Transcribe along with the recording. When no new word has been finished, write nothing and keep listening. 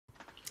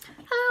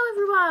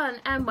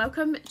everyone and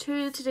welcome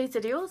to today's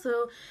video.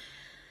 So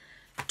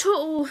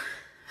total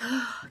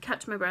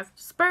catch my breath,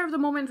 spur of the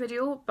moment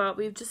video, but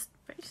we've just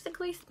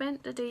basically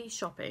spent the day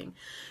shopping.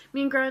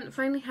 Me and Grant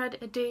finally had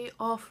a day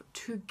off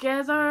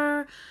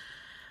together.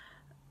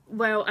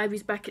 Well,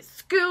 Ivy's back at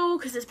school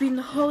because it's been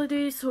the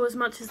holidays, so as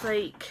much as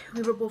like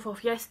we were both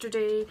off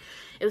yesterday,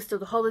 it was still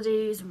the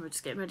holidays and we were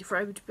just getting ready for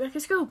Ivy to be back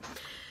at school.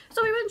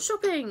 So we went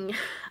shopping.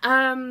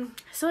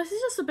 So this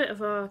is just a bit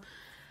of a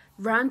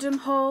random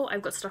haul.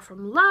 I've got stuff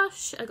from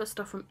Lush, I got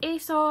stuff from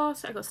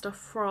ASOS, I got stuff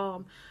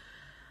from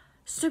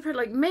Super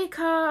like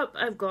makeup,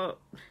 I've got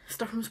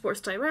stuff from Sports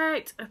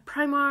Direct,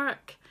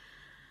 Primark,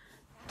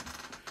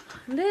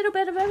 a little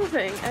bit of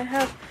everything. I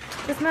have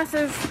this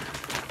massive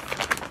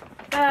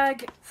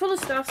bag full of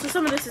stuff, so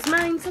some of this is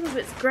mine, some of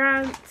it's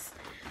Grant's,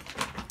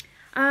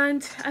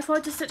 and I thought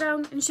I'd just sit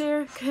down and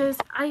share because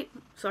I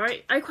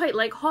quite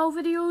like haul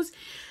videos,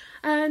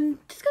 and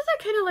just because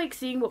I kind of like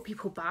seeing what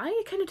people buy.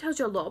 It kind of tells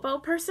you a lot about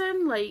a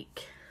person,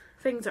 like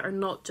things that are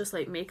not just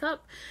like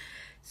makeup.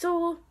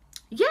 So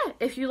yeah,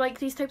 if you like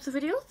these types of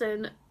videos,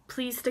 then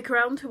please stick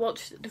around to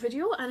watch the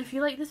video, and if you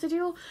like this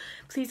video,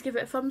 please give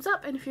it a thumbs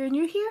up. And if you're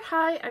new here,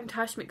 hi, I'm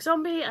Tash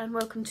McZombie and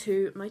welcome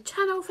to my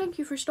channel. Thank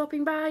you for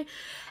stopping by,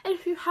 and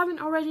if you haven't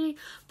already,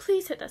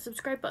 please hit that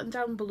subscribe button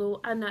down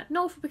below and that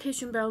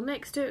notification bell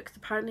next to it, because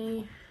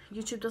apparently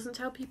YouTube doesn't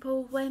tell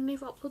people when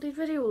they've uploaded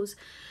videos,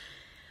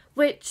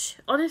 which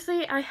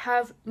honestly I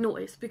have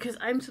noticed because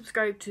I'm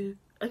subscribed to.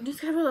 I'm just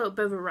gonna have a little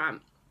bit of a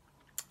rant.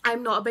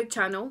 I'm not a big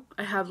channel,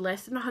 I have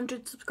less than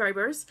 100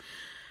 subscribers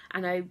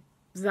and I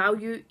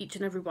value each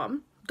and every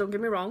one, don't get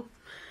me wrong.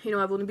 You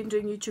know, I've only been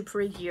doing YouTube for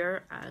a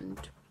year and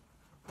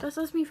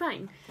that's me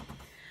fine.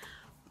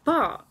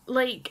 But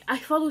like, I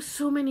follow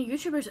so many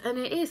YouTubers and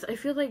I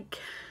feel like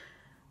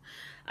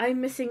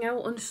I'm missing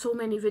out on so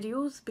many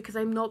videos because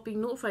I'm not being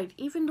notified.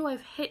 Even though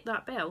I've hit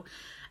that bell,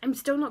 I'm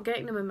still not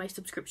getting them in my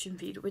subscription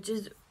feed, which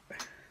is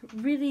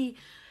really,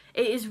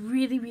 it is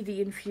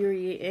really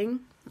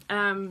infuriating.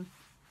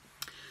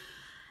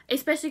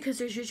 Especially because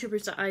there's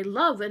YouTubers that I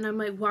love and I'm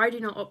like, why are they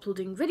not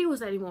uploading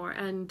videos anymore?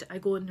 And I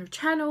go on their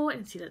channel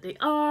and see that they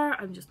are.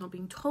 I'm just not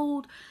being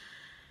told.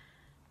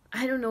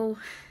 I don't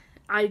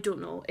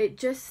know. It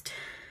just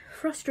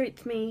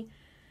frustrates me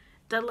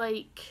that,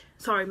 like,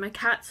 sorry, my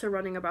cats are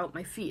running about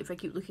my feet. If I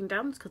keep looking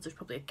down, it's because there's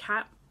probably a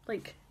cat,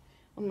 like,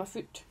 on my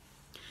foot.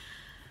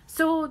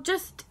 So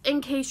just in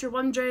case you're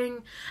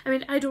wondering, I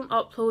mean, I don't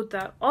upload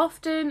that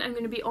often, I'm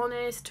going to be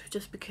honest,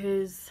 just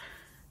because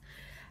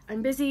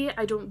I'm busy.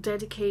 I don't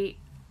dedicate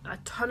a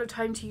ton of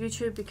time to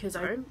YouTube because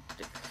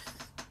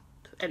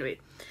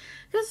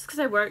because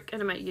I work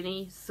and I'm at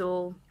uni,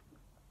 so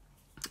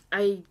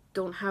I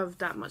don't have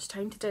that much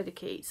time to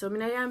dedicate. So I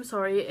mean, I am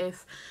sorry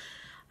if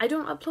I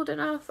don't upload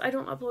enough. I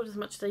don't upload as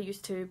much as I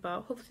used to,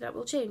 but hopefully that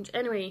will change.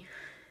 Anyway,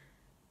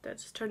 that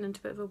just turned into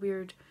a bit of a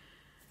weird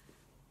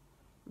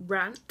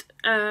rant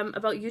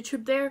about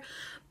YouTube there,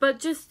 but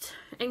just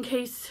in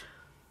case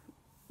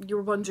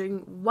you're wondering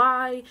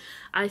why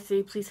I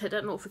say please hit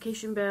that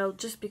notification bell,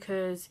 just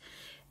because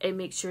it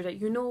makes sure that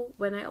you know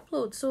when I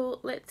upload. So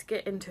let's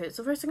get into it.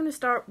 So first I'm going to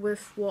start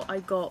with what I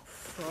got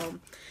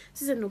from,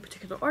 this is in no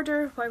particular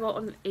order, what I got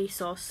on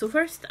ASOS. So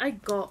first I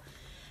got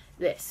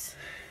this.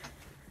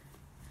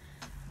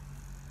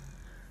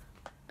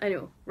 I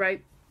know,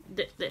 right?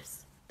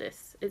 This.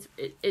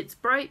 It's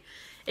bright,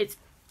 it's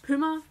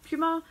Puma,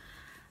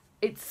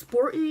 it's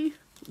sporty.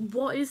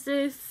 What is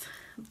this?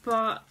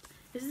 But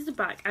this is the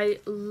back. I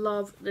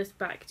love this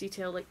back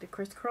detail, like the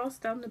crisscross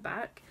down the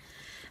back.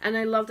 And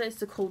I love that it's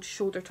the cold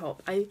shoulder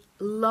top. I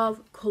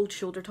love cold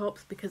shoulder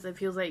tops because it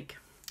feels like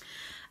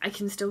I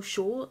can still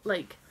show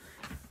like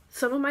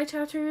some of my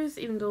tattoos,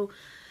 even though,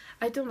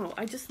 I don't know,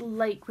 I just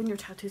like when your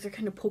tattoos are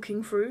kind of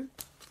poking through.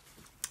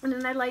 And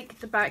then I like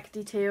the back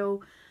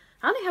detail.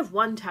 I only have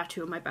one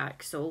tattoo on my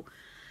back, so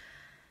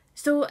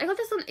I got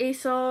this on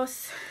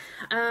ASOS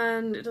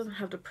and it doesn't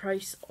have the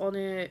price on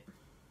it.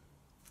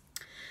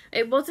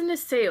 It was in a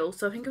sale,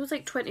 so I think it was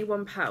like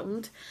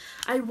 £21.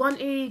 I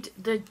wanted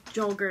the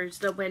joggers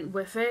that went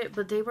with it,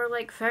 but they were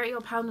like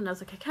 £30 and I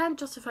was like, I can't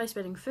justify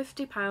spending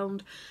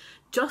 £50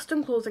 just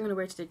on clothes I'm going to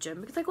wear to the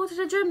gym, because I go to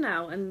the gym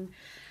now.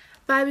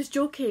 But I was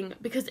joking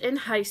because in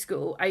high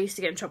school I used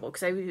to get in trouble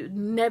because I would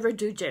never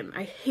do gym.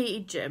 I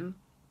hated gym.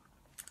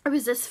 I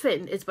was this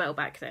thin as well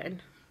back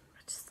then.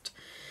 I just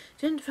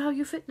didn't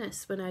value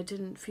fitness when I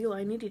didn't feel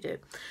I needed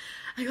it.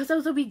 Because I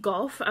was a wee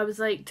goth, I was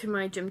like to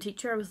my gym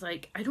teacher, I was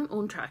like, I don't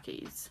own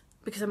trackies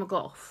because I'm a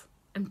goth.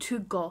 I'm too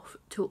goth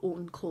to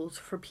own clothes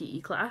for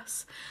PE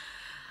class.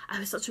 I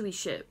was such a wee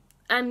shit.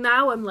 And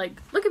now I'm like,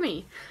 look at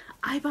me.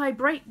 I buy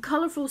bright,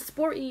 colourful,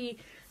 sporty,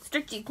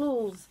 stretchy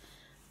clothes.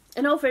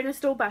 In all fairness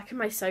though, back in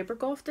my cyber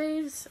goth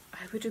days,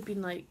 I would have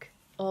been like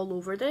all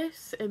over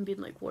this and been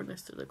like worn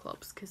this to the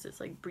clubs because it's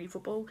like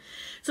breathable.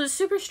 So it's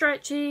super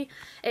stretchy.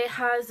 It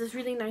has this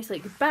really nice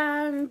like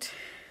band,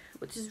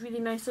 which is really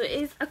nice. So it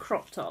is a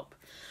crop top,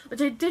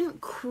 which I didn't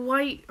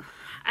quite,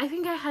 I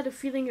think I had a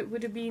feeling it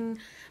would have been,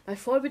 I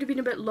thought it would have been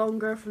a bit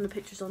longer from the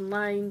pictures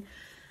online.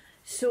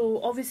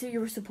 So obviously you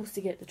were supposed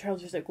to get the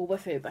trousers that go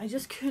with it, but I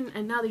just couldn't,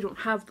 and now they don't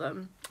have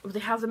them. Or they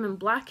have them in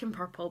black and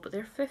purple, but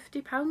they're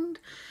 £50.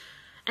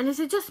 And is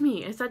it just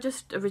me? Is that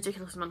just a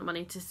ridiculous amount of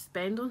money to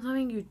spend on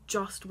something you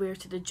just wear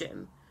to the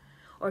gym?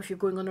 Or if you're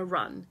going on a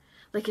run.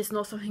 Like, it's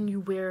not something you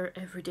wear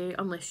every day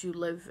unless you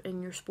live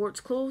in your sports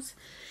clothes.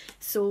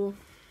 So,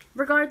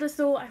 regardless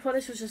though, I thought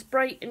this was just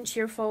bright and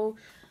cheerful.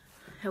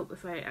 Help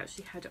if I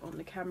actually had it on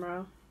the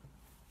camera.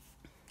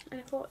 And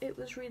I thought it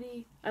was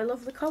really, I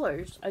love the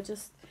colours. I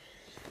just,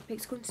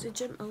 makes going to the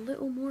gym a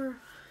little more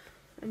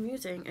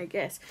amusing, I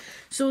guess.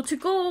 So to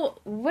go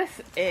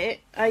with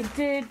it, I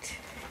did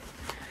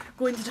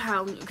go into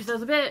town because I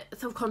was a bit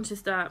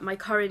self-conscious that my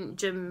current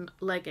gym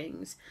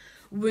leggings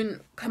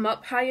wouldn't come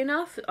up high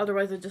enough,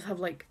 otherwise I'd just have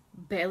like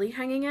belly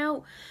hanging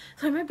out.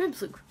 So my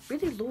boobs look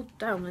really low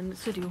down in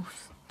this video,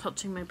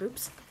 touching my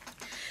boobs.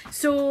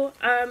 So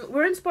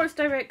we're in Sports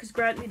Direct because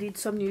Grant needed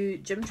some new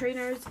gym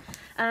trainers,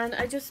 and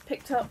I just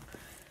picked up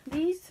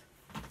these.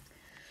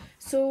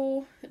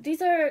 So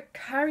these are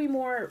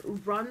Carrymore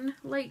Run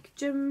like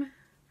gym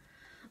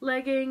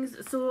leggings.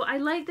 So I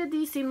like that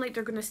these seem like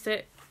they're gonna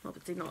sit,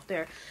 obviously not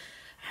there.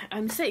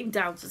 I'm sitting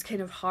down, so it's kind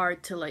of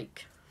hard to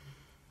like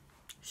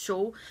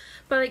show,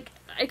 but like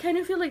I kind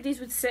of feel like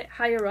these would sit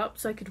higher up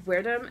so I could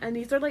wear them, and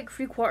these are like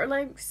 3/4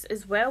 lengths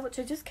as well, which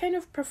I just kind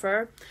of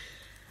prefer.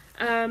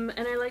 And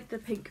I like the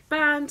pink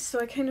band, so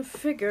I kind of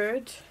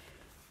figured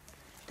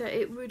that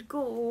it would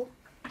go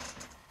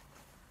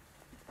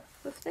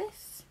with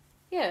this.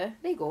 Yeah,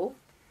 they go.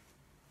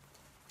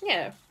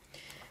 Yeah.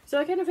 So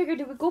I kind of figured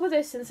it would go with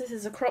this since this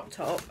is a crop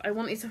top. I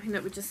wanted something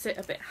that would just sit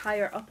a bit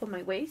higher up on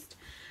my waist,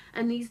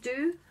 and these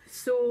do.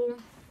 So,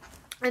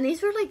 and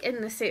these were like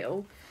in the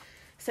sale.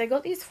 So I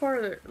got these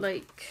for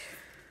like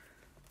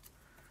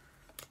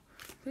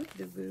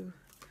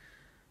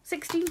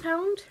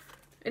 £16.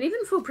 And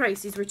even full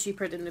price, these were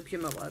cheaper than the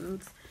Puma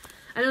ones.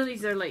 I know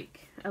these are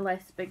like a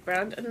less big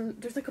brand,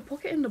 and there's like a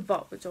pocket in the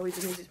butt, which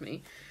always amuses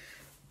me.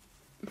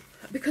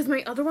 Because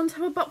my other ones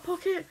have a butt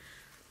pocket,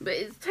 but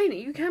it's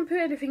tiny, you can't put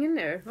anything in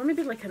there. Or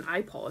maybe like an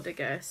iPod, I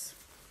guess.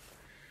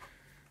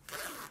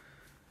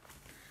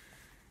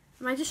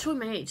 Am I just showing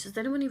my age? Does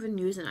anyone even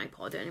use an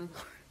iPod anymore?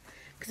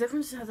 Because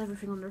everyone just has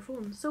everything on their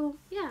phone. So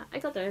yeah, I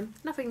got them.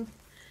 Nothing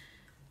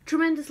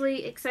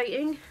tremendously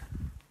exciting.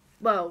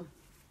 Well,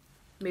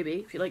 maybe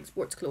if you like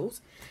sports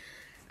clothes,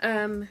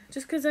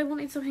 just because I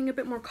wanted something a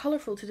bit more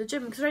colourful to the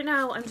gym, because right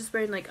now I'm just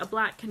wearing like a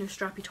black kind of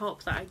strappy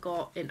top that I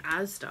got in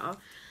Asda,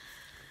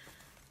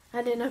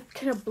 and then a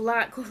kind of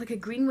black with like a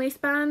green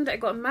waistband I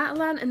got in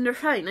Matalan, and they're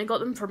fine. I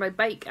got them for my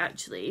bike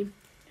actually,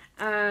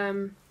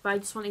 but I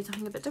just wanted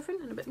something a bit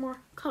different and a bit more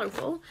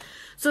colourful.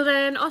 So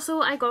then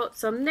also I got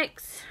some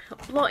NYX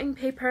blotting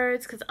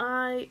papers, because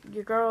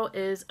your girl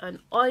is an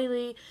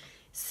oily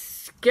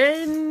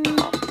skin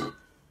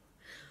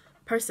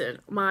person.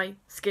 My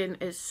skin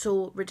is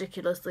so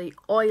ridiculously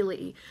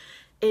oily.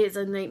 It is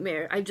a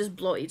nightmare. I just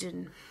blotted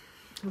and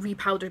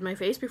repowdered my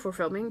face before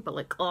filming, but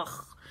like,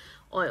 ugh,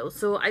 oil.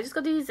 So I just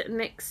got these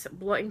NYX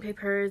blotting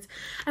papers.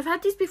 I've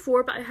had these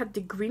before, but I had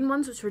the green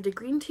ones, which were the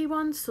green tea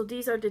ones. So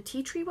these are the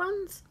tea tree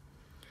ones.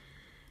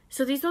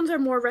 So these ones are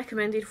more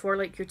recommended for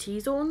like your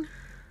T-zone.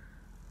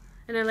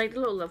 And I like the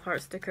little love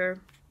heart sticker.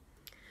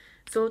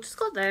 So just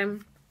got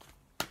them.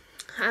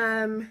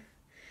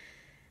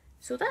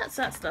 So that's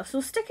that stuff. So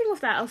sticking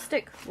with that, I'll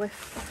stick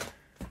with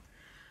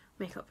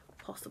makeup,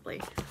 possibly.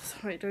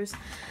 Sorry, this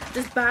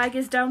bag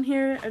is down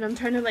here, and I'm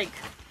trying to like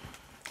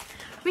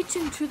reach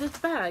into this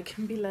bag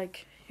and be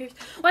like, here's...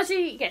 Well,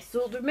 actually, yes,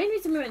 so the main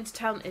reason we went to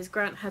town is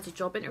Grant has a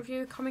job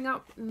interview coming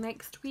up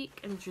next week,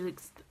 and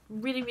it's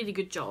really, really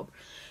good job.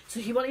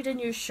 So he wanted a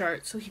new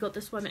shirt, so he got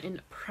this one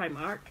in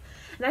Primark.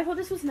 And I thought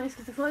this was nice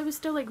because I thought it was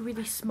still like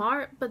really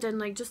smart, but then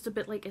like just a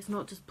bit like, it's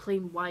not just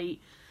plain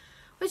white,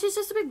 which is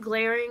just a bit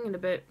glaring and a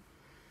bit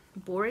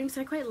boring.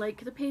 So I quite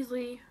like the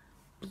paisley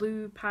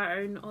blue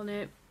pattern on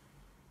it,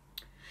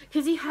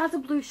 because he has a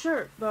blue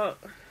shirt, but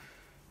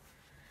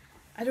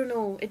I don't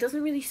know, it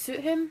doesn't really suit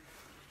him.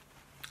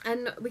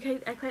 And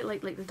I quite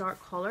like the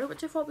dark collar,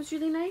 which I thought was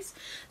really nice.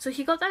 So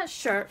he got that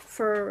shirt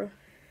for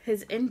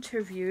his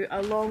interview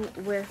along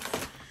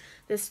with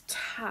this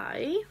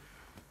tie,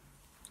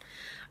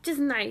 which is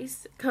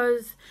nice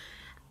because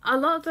a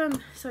lot of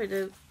them, sorry,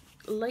 the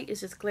light is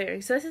just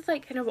glaring. So this is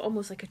like kind of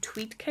almost like a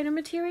tweed kind of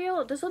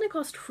material. This only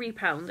cost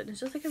 £3, and it's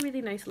just like a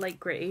really nice light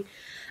grey,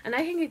 and I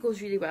think it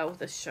goes really well with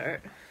this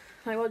shirt.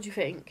 Like, what do you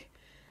think?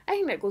 I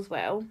think that goes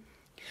well,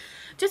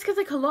 just because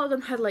like a lot of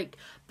them had like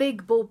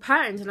big bold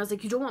patterns, and I was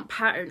like, you don't want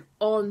pattern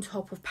on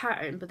top of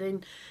pattern. But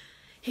then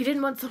he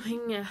didn't want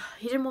something,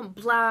 he didn't want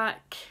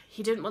black,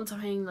 he didn't want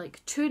something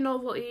like too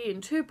novelty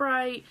and too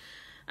bright.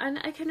 And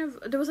I kind of,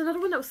 there was another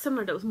one that was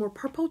similar that was more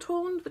purple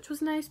toned, which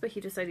was nice, but he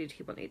decided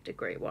he wanted the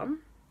grey one.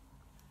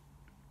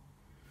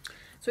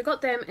 So we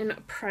got them in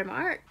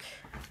Primark.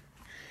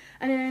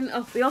 And then,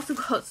 oh, we also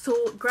got,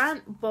 so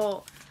Grant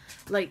bought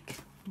like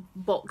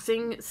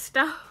boxing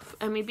stuff,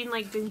 and we've been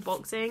like doing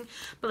boxing,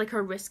 but like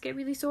our wrists get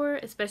really sore,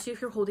 especially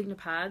if you're holding the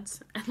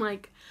pads. And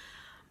like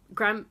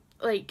Grant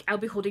like, I'll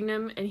be holding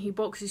them and he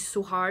boxes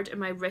so hard and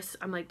my wrists,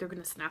 I'm like, they're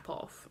gonna snap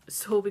off.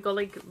 So we got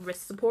like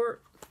wrist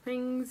support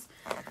things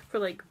for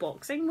like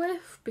boxing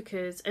with,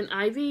 because, and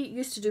Ivy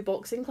used to do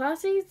boxing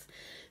classes,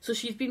 so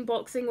she's been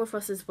boxing with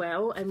us as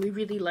well, and we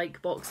really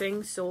like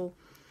boxing, so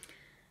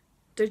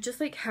they're just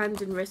like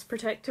hand and wrist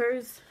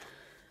protectors.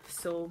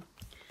 So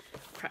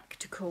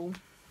practical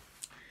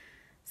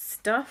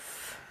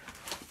stuff.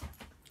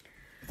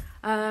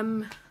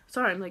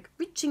 Sorry, I'm like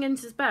reaching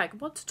into his bag.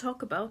 What to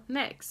talk about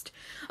next?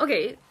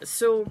 Okay,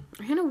 so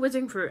I'm kind of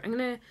whizzing through.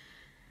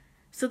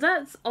 So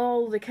that's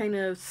all the kind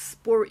of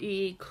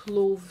sporty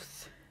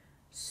clothes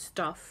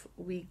stuff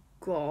we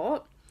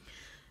got.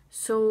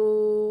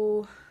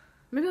 So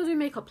maybe I'll do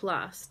makeup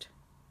last.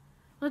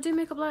 I'll do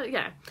makeup last,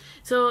 yeah.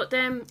 So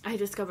then I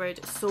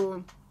discovered,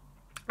 so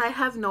I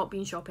have not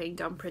been shopping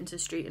down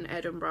Princess Street in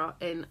Edinburgh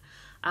in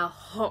a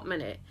hot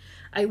minute.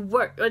 I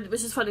work,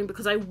 which is funny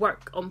because I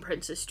work on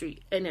Princess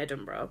Street in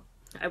Edinburgh.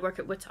 I work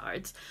at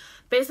Whittards,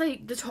 but it's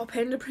like the top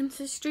end of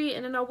Princess Street,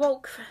 and then I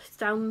walk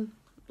down,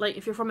 like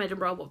if you're from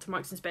Edinburgh, I'll walk to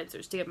Marks and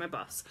Spencer's to get my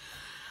bus.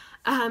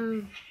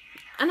 And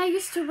I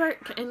used to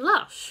work in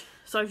Lush,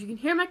 so if you can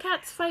hear my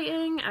cats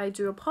fighting, I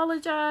do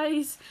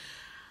apologise.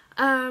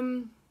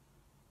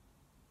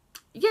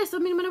 Yes, I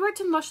mean, when I worked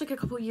in Lush like a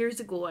couple of years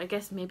ago, I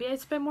guess maybe I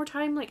spent more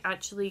time like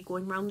actually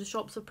going around the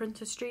shops of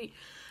Princess Street.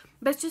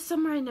 But it's just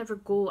somewhere I never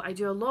go. I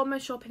do a lot of my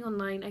shopping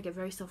online. I get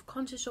very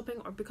self-conscious shopping,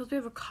 or because we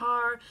have a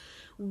car,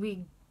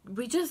 we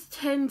just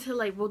tend to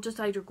like, we'll just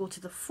either go to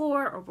the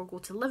Fort or we'll go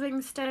to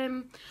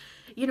Livingston,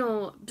 you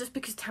know, just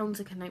because town's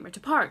like a nightmare to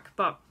park.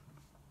 But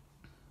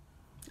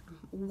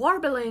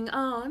warbling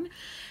on,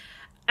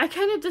 I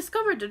kind of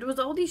discovered that there was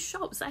all these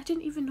shops I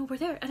didn't even know were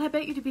there, and I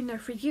bet you'd have been there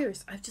for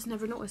years. I've just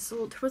never noticed.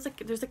 So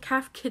there's a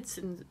Calf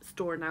Kidson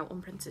store now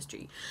on Princess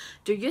Street.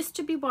 There used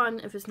to be one,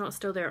 if it's not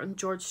still there, on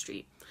George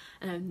Street,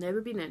 and I've never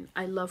been in.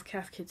 I love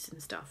Calf Kidson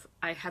stuff.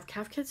 I have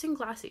Calf Kidson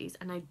glasses,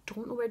 and I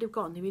don't know where they've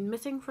gone. They've been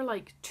missing for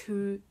like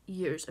 2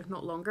 years, if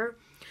not longer.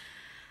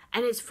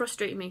 And it's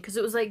frustrating me because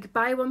it was like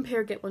buy one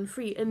pair get one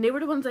free, and they were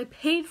the ones I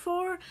paid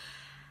for.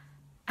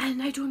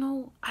 And I don't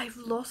know, I've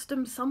lost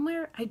them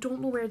somewhere. I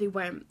don't know where they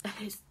went. And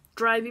it's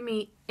driving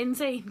me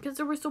insane because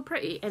they were so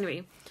pretty.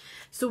 Anyway,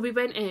 so we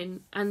went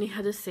in and they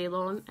had a sale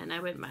on and I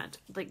went mad.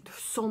 Like, there's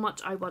so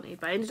much I wanted.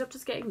 But I ended up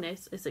just getting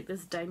this. It's like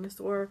this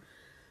dinosaur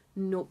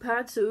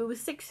notepad. So it was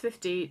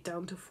 £6.50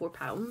 down to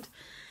 £4.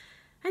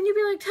 And you'd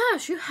be like,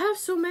 Tash, you have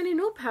so many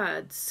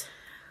notepads.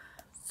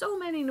 So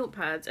many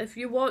notepads. If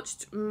you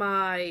watched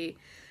my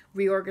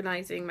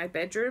reorganising my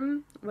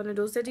bedroom, one of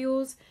those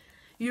videos,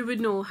 you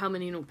would know how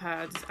many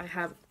notepads I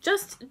have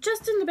just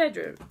in the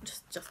bedroom.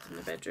 Just in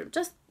the bedroom.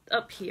 Just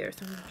up here.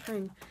 So I'm going to try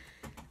and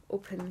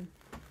open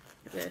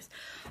this.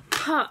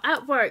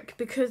 At work,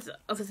 because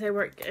obviously I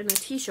work in a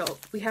tea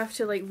shop, we have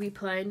to like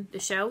replan the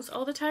shelves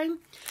all the time.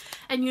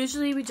 And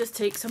usually we just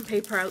take some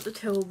paper out the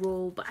till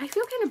roll. But I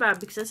feel kind of bad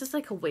because this is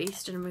like a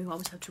waste and we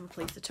always have to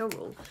replace the till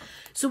roll.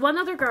 So one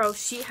other girl,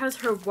 she has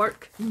her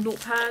work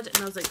notepad. And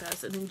I was like,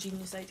 that's an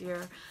ingenious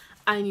idea.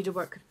 I need a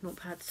work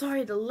notepad.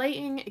 Sorry, the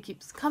lighting, it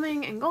keeps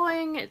coming and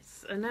going.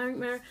 It's a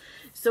nightmare.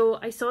 So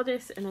I saw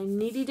this and I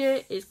needed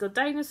it. It's got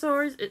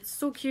dinosaurs. It's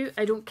so cute.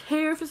 I don't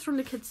care if it's from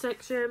the kids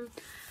section.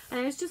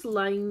 And it's just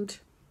lined.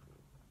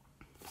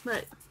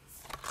 But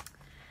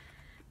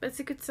it's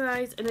a good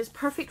size. And it's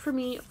perfect for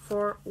me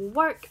for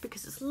work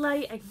because it's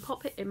light. I can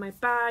pop it in my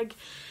bag.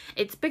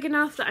 It's big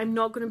enough that I'm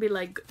not going to be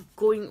like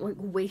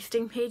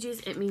wasting pages.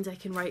 It means I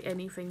can write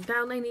anything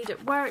down I need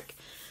at work.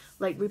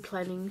 Like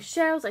replanning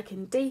shelves, I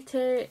can date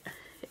it.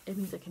 It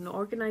means I can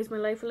organise my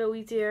life a little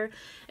easier.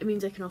 It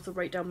means I can also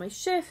write down my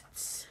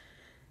shifts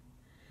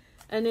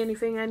and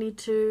anything I need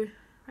to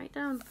write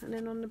down. And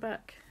then on the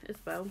back as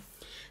well,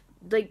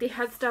 like they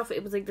had stuff,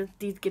 it was like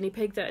these guinea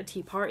pigs at a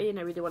tea party and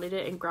I really wanted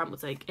it, and Grant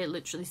was like, it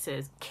literally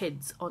says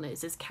kids on it. It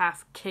says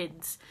Calf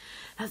Kids.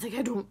 I was like,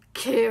 I don't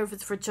care if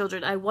it's for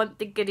children, I want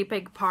the guinea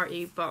pig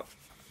party. But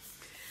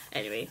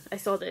anyway, I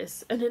saw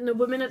this, and then the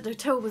woman at the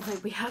till was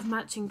like, we have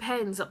matching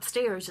pens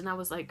upstairs, and I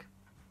was like,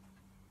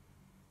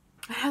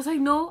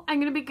 no, I'm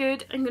gonna be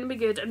good,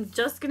 I'm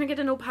just gonna get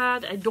a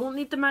notepad, I don't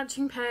need the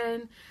matching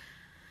pen.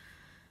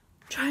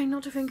 I'm trying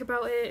not to think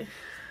about it,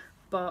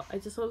 but I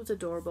just thought it was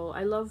adorable.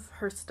 I love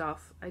her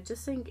stuff. I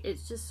just think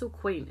it's just so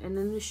quaint, and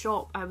in the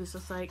shop I was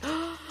just like,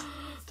 oh,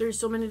 there's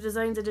so many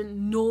designs I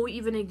didn't know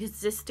even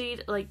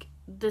existed, like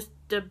the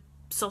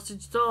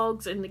sausage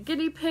dogs and the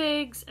guinea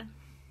pigs.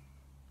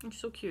 It's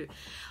so cute.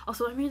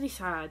 Also, I'm really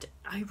sad.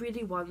 I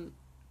really want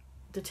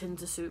the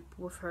tins of soup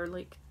with her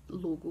like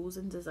logos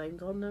and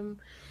designs on them,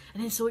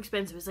 and it's so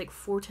expensive. It's like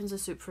 4 tins of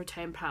soup for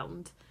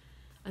 £10,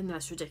 and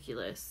that's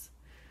ridiculous.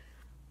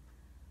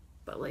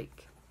 But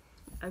like,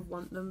 I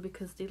want them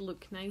because they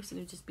look nice and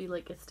it'd just be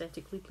like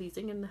aesthetically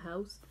pleasing in the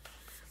house.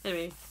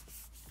 Anyway,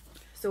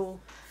 so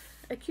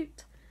a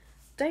cute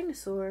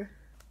dinosaur,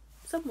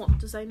 somewhat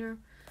designer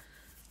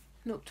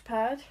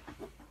notepad,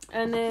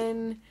 and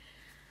then.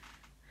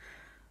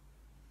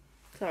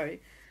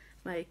 Sorry,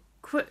 my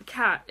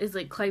cat is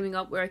like climbing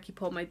up where I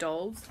keep all my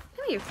dolls.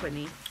 Come here,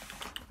 Quinny.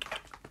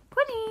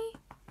 Quinny!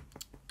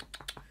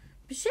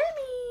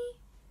 Shimmy.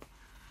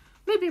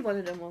 Maybe one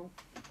of them will.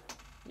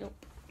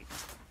 Nope.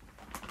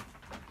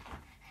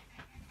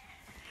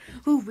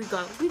 Who we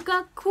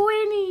got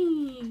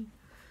Queenie.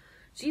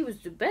 She was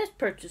the best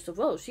purchase of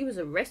all. She was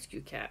a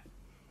rescue cat.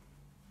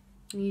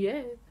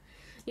 Yeah.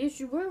 Yes,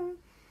 you were.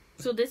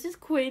 So this is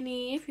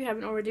Queenie, if you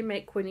haven't already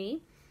met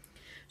Queenie.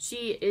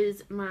 She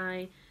is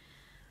my,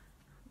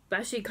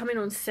 actually coming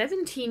on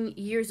 17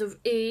 years of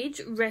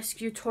age,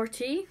 rescue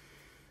tortie.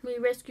 We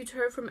rescued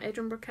her from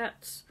Edinburgh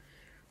Cats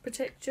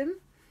Protection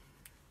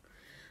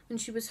when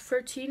she was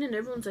 13, and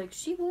everyone's like,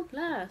 she won't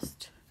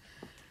last.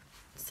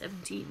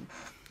 17.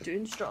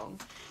 Doing strong.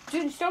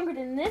 Doing stronger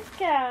than this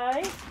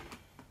guy.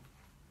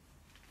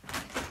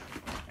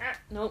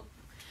 Nope.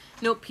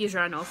 Nope, he's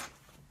ran off.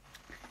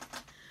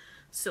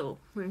 So,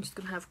 we're just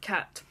going to have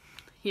Cat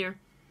here.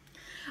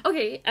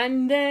 Okay,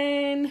 and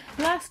then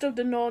last of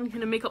the non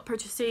makeup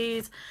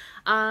purchases,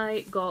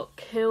 I got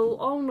Kill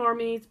All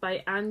Normies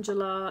by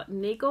Angela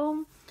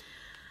Nagle.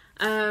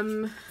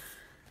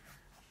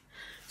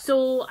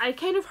 So I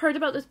kind of heard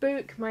about this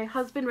book. My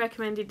husband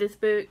recommended this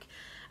book.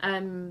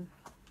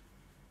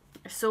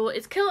 So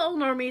it's Kill All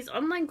Normies,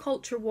 Online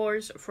Culture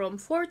Wars from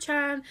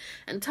 4chan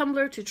and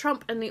Tumblr to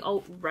Trump and the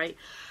alt-right.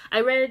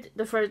 I read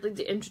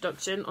the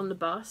introduction on the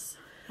bus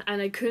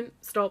and I couldn't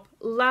stop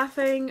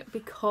laughing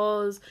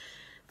because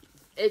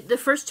the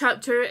first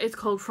chapter is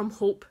called From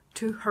Hope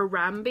to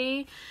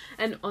Harambe,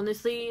 and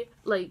honestly,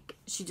 like,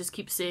 she just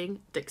keeps saying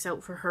dicks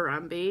out for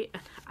Harambe,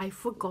 and I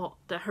forgot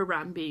that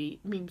Harambe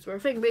memes were a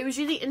thing. But it was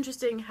really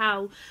interesting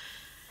how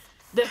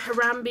the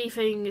Harambe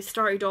thing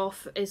started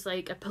off as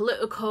like a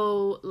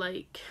political,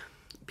 like,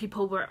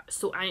 people were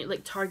so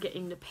like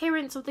targeting the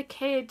parents of the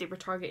kid, they were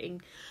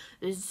targeting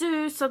the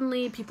zoo.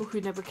 Suddenly people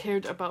who never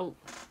cared about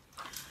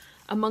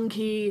a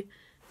monkey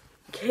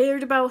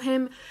cared about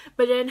him.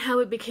 But then how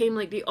it became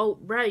like the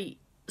alt-right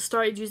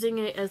started using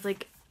it as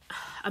like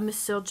a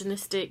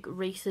misogynistic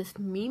racist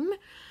meme,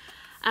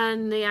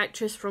 and the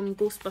actress from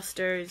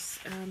Ghostbusters,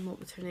 what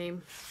was her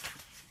name,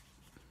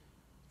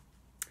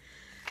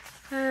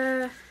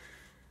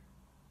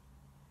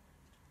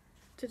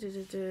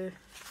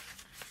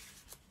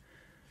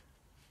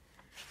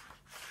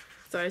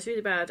 sorry, it's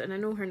really bad and I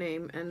know her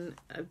name and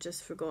I've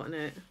just forgotten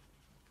it.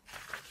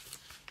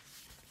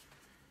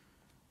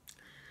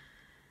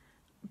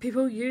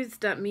 People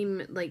used that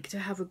meme like to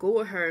have a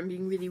go at her and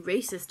being really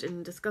racist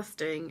and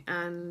disgusting,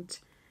 and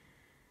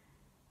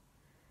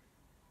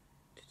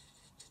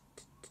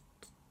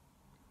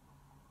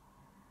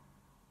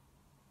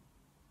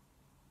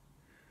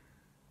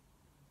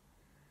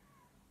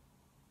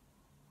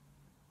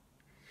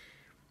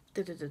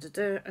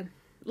and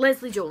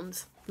Leslie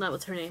Jones, that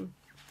was her name.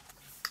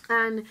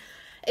 And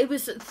it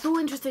was so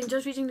interesting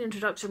just reading the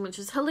introduction, which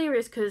is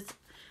hilarious because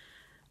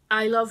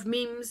I love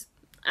memes.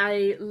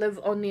 I live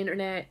on the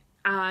internet.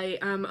 I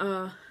am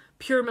a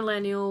pure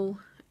millennial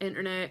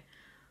internet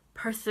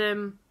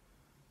person.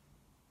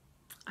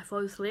 I thought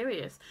it was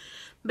hilarious.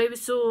 But it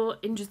was so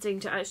interesting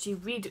to actually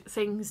read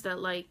things that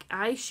like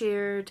I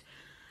shared,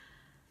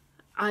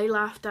 I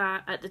laughed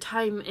at the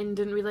time, and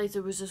didn't realise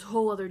there was this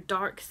whole other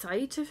dark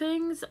side to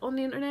things on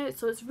the internet.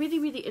 So it's really,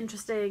 really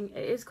interesting.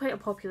 It is quite a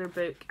popular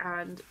book,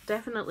 and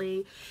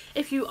definitely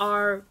if you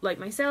are like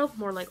myself,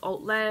 more like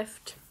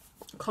alt-left,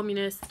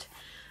 communist,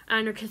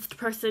 anarchist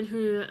person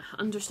who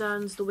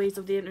understands the ways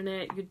of the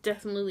internet, you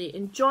definitely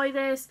enjoy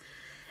this.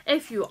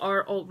 If you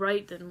are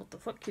alt-right, then what the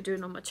fuck you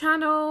doing on my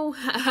channel?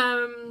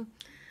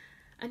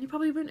 And you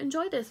probably wouldn't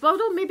enjoy this. Well,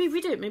 don't, maybe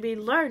read it, maybe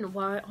learn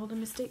why all the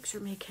mistakes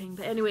you're making.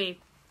 But anyway,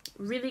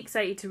 really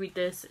excited to read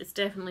this. It's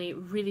definitely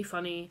really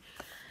funny.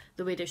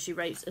 The way that she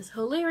writes is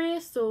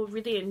hilarious, so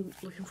really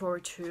looking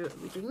forward to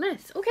reading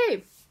this.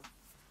 Okay.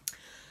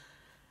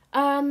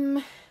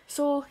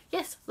 So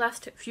yes,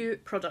 last few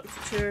products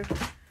which are,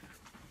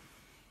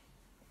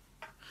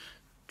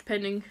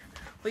 depending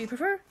what you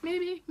prefer,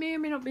 maybe, may or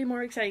may not be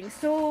more exciting.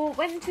 So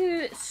went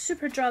to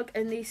Superdrug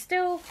and they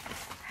still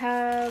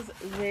have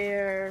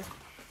their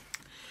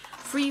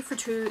 3 for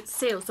 2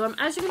 sale. So I'm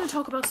actually going to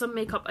talk about some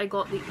makeup I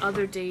got the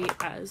other day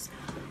as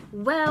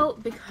well,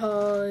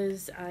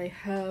 because I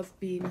have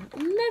been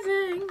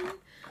living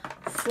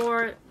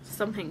for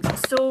some things.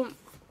 So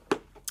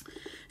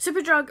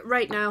Superdrug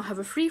right now have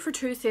a 3 for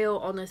 2 sale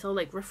on this, all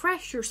like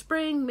refresh your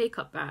spring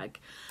makeup bag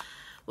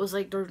was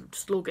like their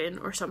slogan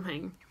or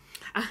something.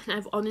 And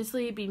I've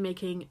honestly been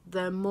making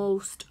the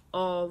most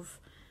of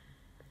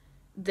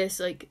this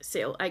like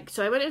sale.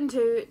 So I went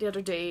into the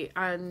other day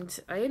and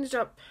I ended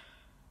up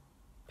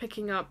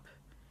picking up,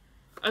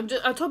 I'll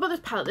talk about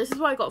this palette. This is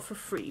what I got for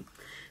free.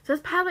 So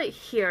this palette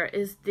here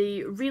is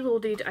the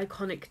Reloaded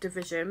Iconic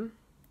Division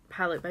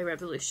palette by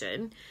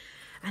Revolution,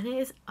 and it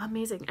is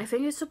amazing. I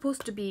think it's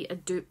supposed to be a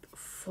dupe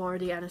for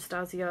the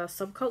Anastasia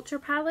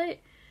Subculture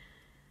palette.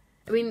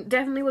 I mean,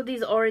 definitely with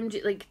these orange,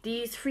 like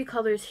these 3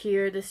 colours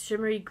here, this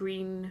shimmery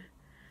green.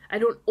 I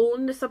don't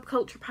own the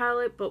Subculture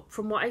palette, but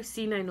from what I've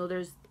seen, I know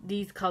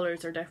these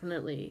colours are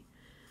definitely,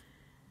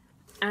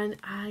 and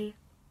I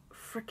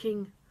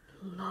freaking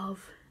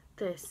love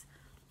this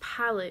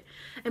palette.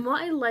 And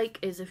what I like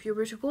is if you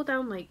were to go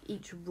down like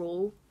each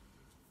row,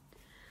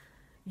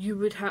 you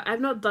would have,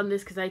 I've not done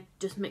this because I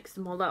just mixed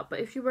them all up, but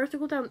if you were to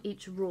go down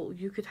each row,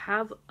 you could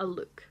have a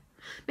look.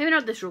 Maybe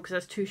not this row because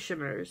that's 2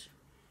 shimmers.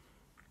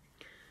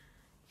 You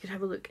could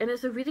have a look. And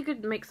it's a really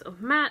good mix of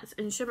mattes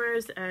and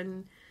shimmers,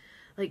 and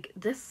like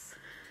this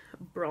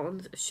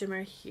bronze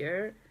shimmer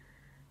here.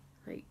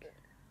 Like,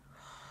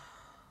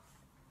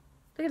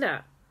 look at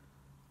that.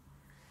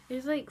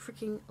 It's like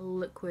freaking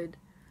liquid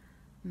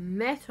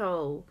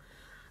metal.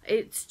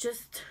 It's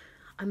just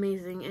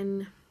amazing.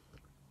 And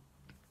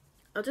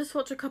I'll just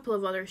swatch a couple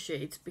of other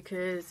shades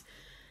because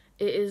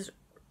it is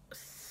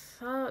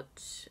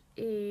such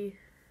a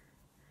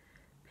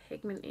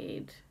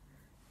pigmented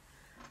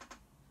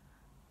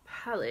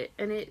palette,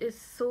 and it is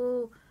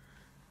so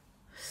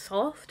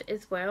soft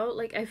as well.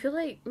 Like, I feel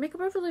like Makeup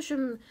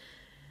Revolution,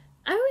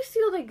 I always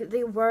feel like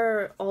they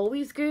were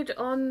always good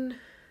on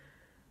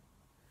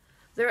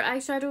their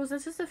eyeshadows.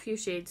 There's just a few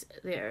shades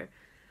there,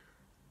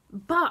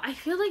 but I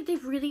feel like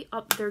they've really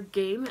upped their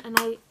game, and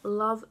I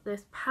love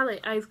this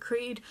palette. I've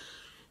created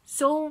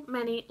so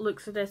many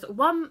looks with this.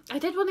 I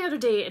did one the other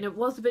day and it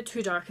was a bit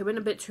too dark. It went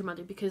a bit too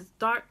muddy because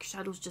dark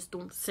shadows just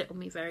don't sit on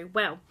me very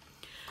well.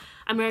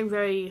 I'm wearing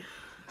very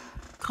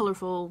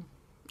colourful.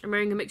 I'm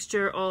wearing a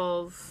mixture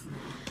of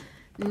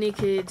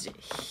Naked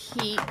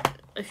Heat.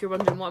 If you're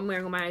wondering what I'm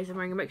wearing on my eyes, I'm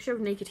wearing a mixture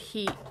of Naked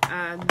Heat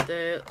and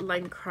the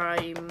Lime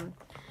Crime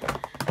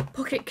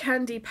Pocket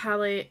Candy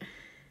palette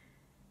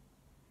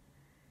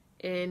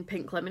in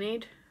Pink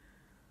Lemonade.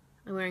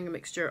 I'm wearing a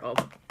mixture of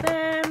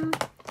them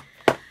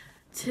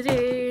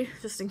today,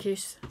 just in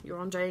case you're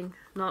wondering.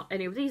 Not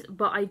any of these,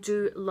 but I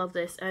do love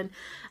this, and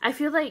I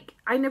feel like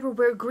I never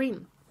wear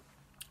green.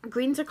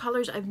 Greens are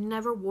colours I've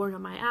never worn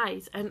on my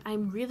eyes, and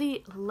I'm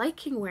really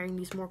liking wearing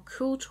these more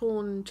cool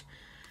toned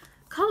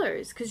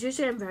colours, because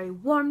usually I'm very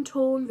warm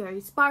tone,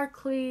 very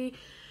sparkly,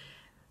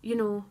 you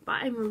know, but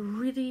I'm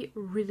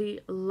really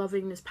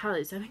loving this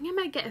palette. So I think I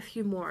might get a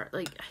few more.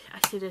 Like,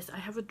 I say this, I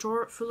have a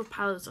drawer full of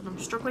palettes and I'm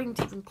struggling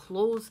to even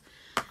close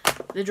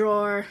the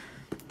drawer.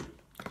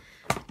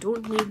 I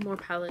don't need more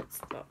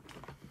palettes, but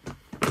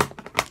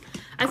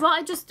I thought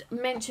I'd just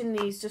mention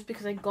these just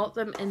because I got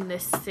them in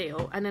this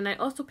sale. And then I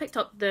also picked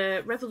up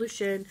the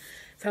Revolution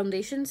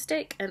foundation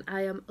stick, and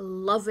I am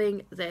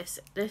loving this.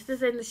 This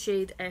is in the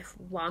shade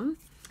F1.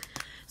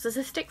 So it's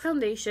a stick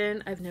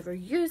foundation. I've never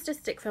used a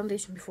stick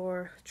foundation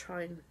before.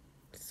 Try and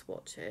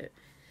swatch it.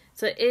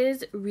 So it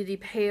is really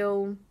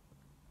pale,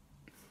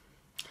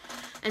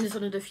 and it's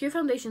one of the few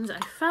foundations I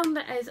found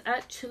that is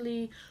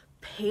actually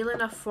pale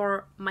enough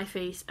for my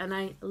face, and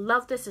I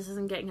love this. This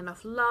isn't getting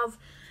enough love.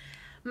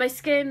 My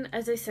skin,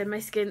 as I said, my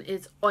skin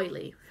is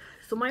oily,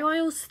 so my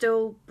oils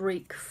still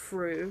break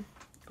through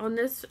on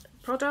this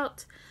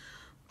product,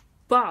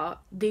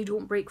 but they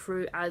don't break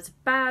through as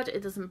bad.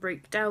 It doesn't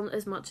break down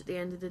as much at the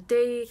end of the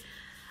day,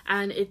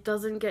 and it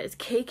doesn't get as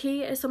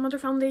cakey as some other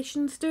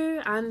foundations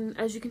do. And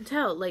as you can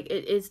tell, like,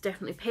 it is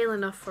definitely pale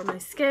enough for my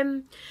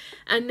skin.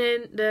 And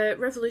then the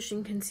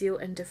Revolution Conceal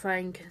and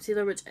Define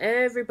Concealer, which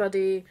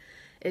everybody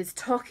is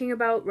talking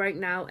about right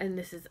now, and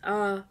this is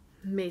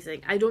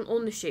amazing. I don't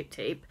own the Shape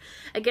Tape.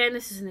 Again,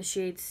 this is in the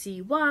shade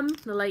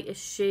C1, the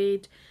lightest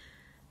shade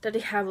that they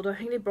have, although I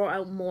think they brought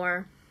out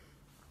more.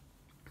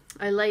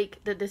 I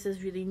like that this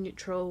is really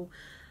neutral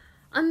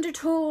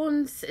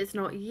undertones. It's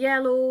not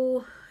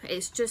yellow,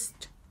 it's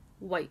just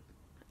white,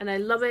 and I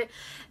love it.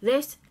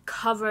 This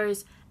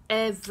covers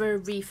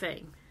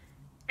everything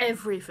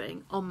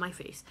on my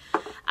face.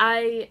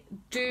 I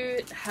do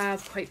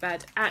have quite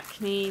bad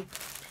acne,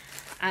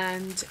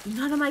 and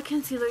none of my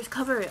concealers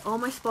cover it. All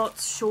my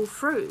spots show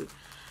through,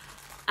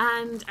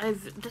 and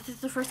this is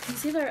the first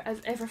concealer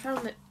I've ever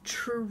found that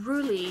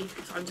truly,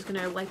 so I'm just going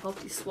to wipe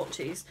off these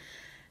swatches,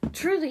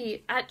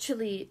 truly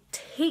actually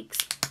takes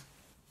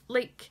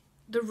like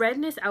the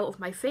redness out of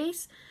my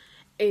face.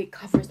 It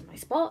covers my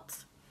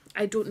spots.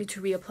 I don't need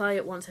to reapply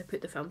it once I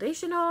put the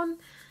foundation on.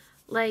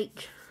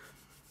 Like,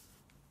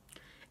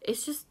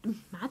 it's just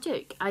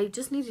magic. I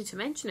just needed to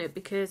mention it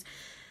because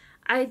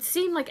I'd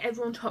seen like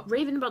everyone talk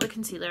raving about the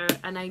concealer,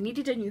 and I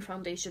needed a new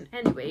foundation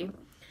anyway,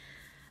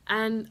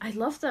 and I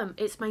love them.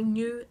 It's my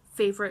new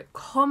favourite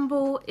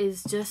combo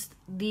is just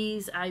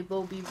these. I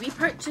will be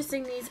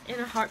repurchasing these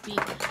in a heartbeat.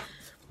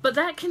 But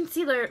that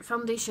concealer,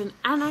 foundation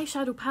and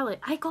eyeshadow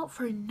palette I got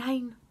for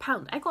 £9.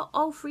 I got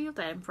all 3 of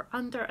them for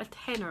under a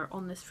tenner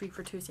on this 3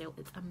 for 2 sale.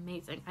 It's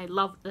amazing. I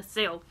love the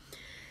sale.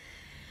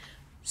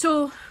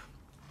 So,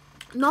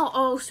 not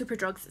all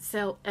Superdrugs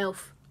sell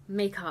e.l.f.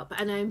 makeup,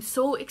 and I'm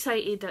so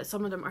excited that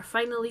some of them are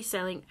finally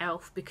selling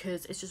e.l.f.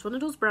 because it's just one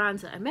of those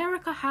brands that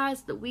America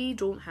has that we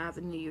don't have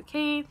in the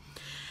UK,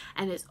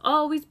 and it's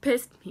always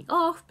pissed me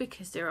off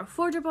because they're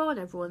affordable and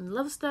everyone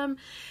loves them.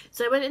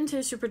 So I went into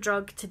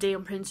Superdrug today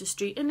on Princess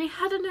Street and they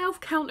had an e.l.f.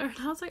 counter,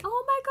 and I was like,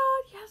 oh my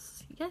god,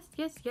 yes.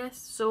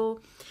 So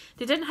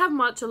they didn't have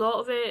much. A lot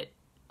of it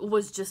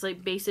was just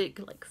like basic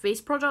like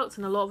face products,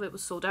 and a lot of it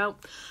was sold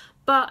out.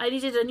 But I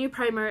needed a new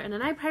primer and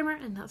an eye primer,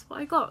 and that's what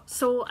I got.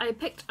 So I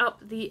picked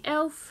up the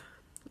e.l.f.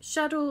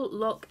 Shadow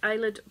Lock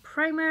Eyelid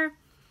Primer.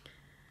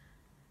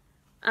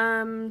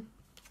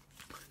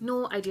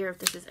 No idea if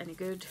this is any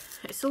good.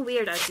 It's so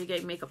weird actually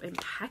getting makeup in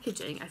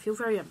packaging. I feel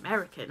very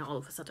American all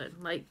of a sudden.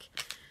 Like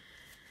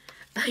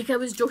I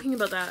was joking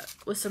about that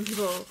with some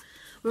people.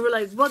 We were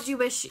like, what do you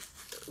wish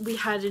we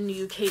had in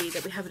the UK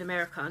that we have in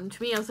America? And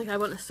to me, I was like, I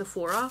want a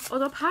Sephora.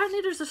 Although apparently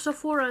there's a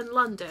Sephora in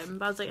London.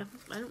 But I was like,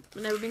 I've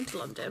never been to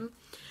London.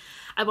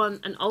 I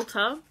want an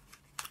Ulta.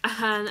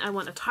 And I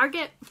want a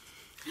Target.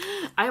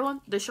 I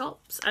want the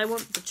shops. I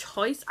want the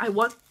choice. I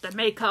want the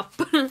makeup.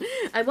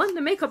 I want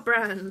the makeup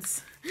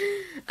brands.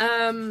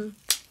 So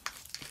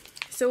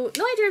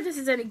no idea if this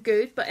is any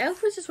good, but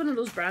e.l.f. was just one of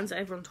those brands that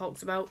everyone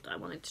talks about that I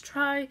wanted to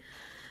try.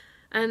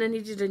 And I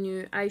needed a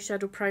new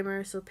eyeshadow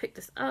primer, so picked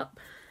this up.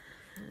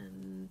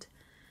 And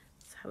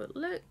that's how it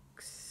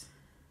looks.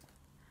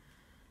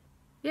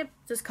 Yep,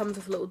 this comes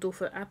with a little doe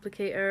foot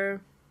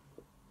applicator.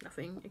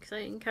 Nothing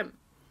exciting. Can't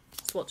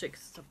swatch it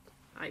 'cause it's an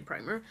eye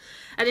primer.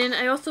 And then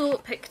I also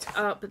picked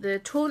up the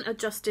Tone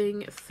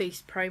Adjusting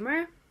Face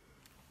Primer.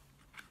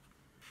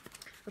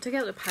 I'll take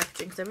out the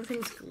packaging because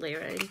everything's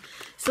glaring.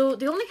 So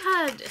they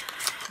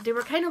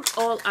were kind of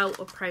all out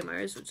of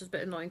primers, which is a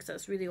bit annoying because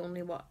that's really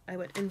only what I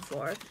went in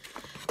for.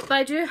 But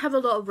I do have a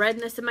lot of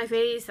redness in my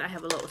face. I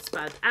have a lot of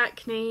spad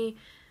acne.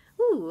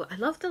 Ooh, I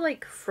love the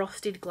like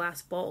frosted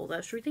glass bottle.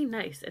 That's really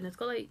nice. And it's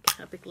got like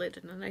a big lid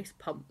and a nice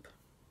pump.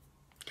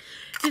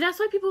 See, that's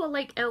why people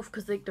like e.l.f.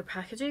 because like their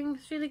packaging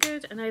is really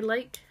good. And I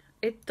like,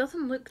 it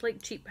doesn't look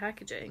like cheap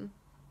packaging.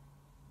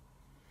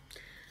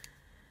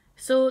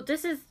 So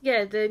this is,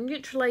 yeah, the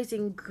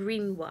neutralizing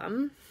green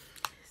one.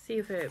 See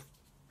if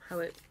how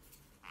it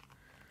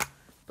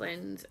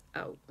blends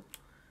out.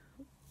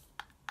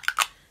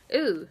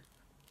 Ooh,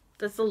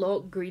 that's a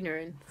lot greener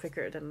and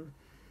thicker than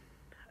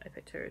I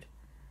pictured.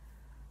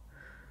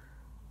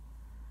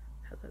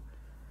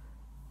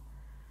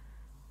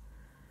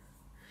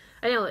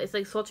 I know, it's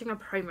like swatching a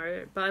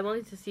primer, but I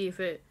wanted to see if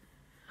it...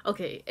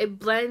 Okay, it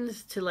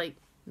blends to like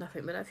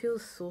nothing, but that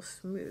feels so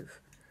smooth.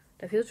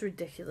 That feels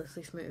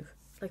ridiculously smooth.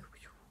 Like,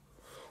 whoosh,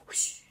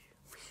 whoosh.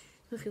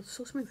 That feels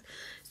so smooth.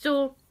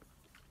 So,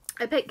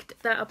 I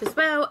picked that up as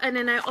well, and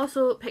then I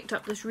also picked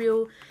up this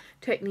Real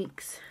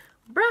Techniques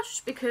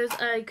brush, because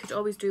I could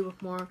always do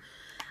with more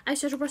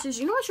eyeshadow brushes.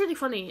 You know what's really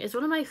funny? It's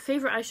one of my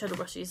favourite eyeshadow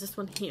brushes, this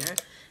one here.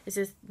 It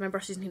says, my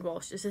brushes need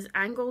washed. It says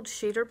angled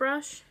shader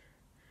brush.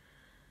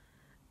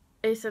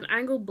 It's an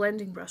angled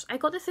blending brush. I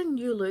got this in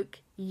New Look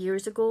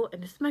years ago,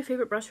 and this is my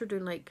favourite brush for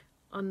doing like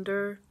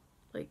under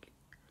like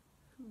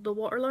the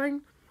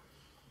waterline.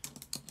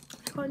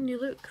 I got a New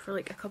Look for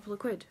like a couple of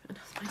quid, and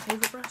that's my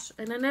favourite brush.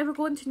 And I never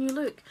go into New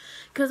Look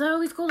because I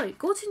always go like,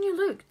 go to New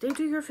Look, they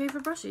do your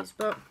favourite brushes.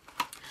 But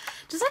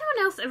does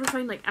anyone else ever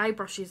find like eye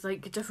brushes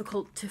like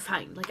difficult to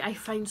find? Like I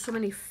find so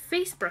many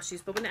face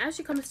brushes, but when it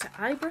actually comes to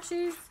eye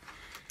brushes,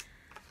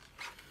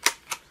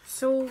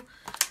 so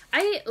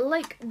I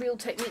like Real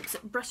Techniques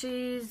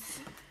brushes.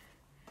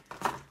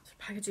 The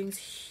packaging's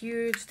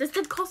huge. This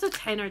did cost a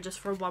tenner just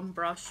for one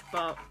brush,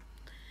 but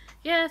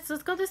yeah, so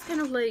it's got this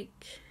kind of like,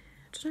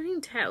 I don't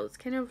even tell, it's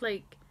kind of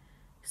like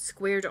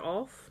squared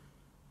off.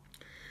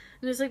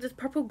 And there's like this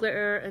purple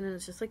glitter, and then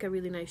it's just like a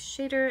really nice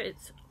shader.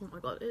 It's, oh my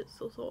god, it's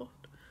so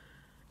soft.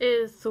 It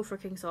is so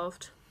freaking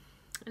soft.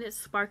 And it's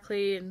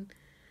sparkly and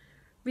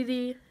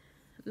really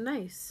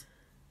nice.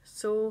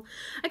 So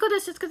I got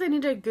this just because I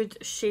needed a good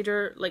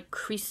shader, like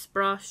crease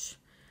brush.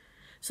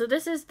 So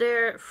this is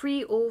their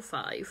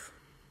 305.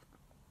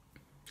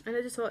 And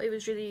I just thought it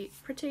was really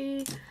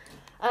pretty.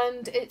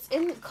 And it's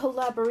in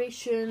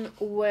collaboration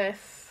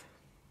with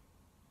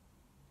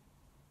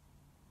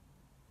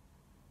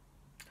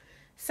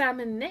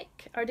Sam and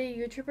Nick. Are they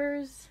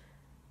YouTubers?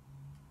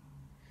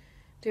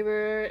 They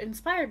were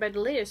inspired by the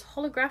latest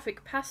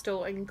holographic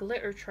pastel and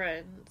glitter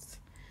trends.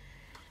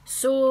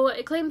 So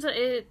it claims that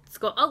it's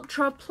got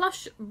ultra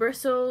plush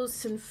bristles,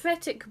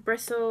 synthetic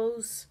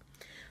bristles,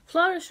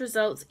 flawless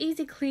results,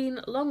 easy clean,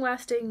 long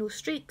lasting, no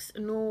streaks,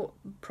 no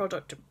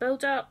product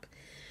build-up.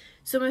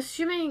 So I'm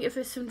assuming if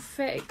it's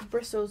synthetic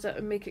bristles that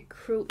would make it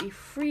cruelty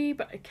free,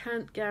 but I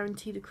can't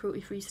guarantee the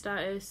cruelty free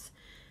status.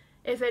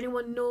 If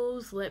anyone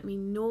knows, let me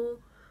know.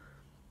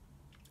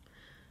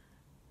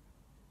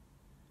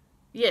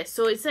 Yes,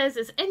 so it says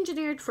it's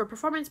engineered for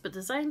performance but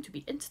designed to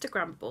be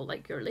Instagrammable,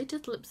 like your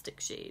latest lipstick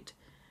shade.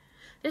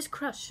 This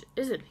crush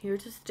isn't here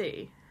to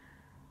stay.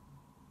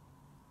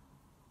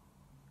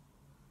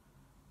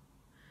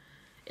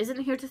 Isn't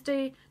here to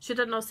stay? Should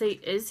I not say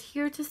is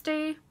here to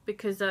stay?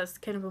 Because that's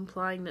kind of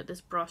implying that this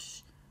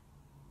brush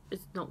is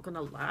not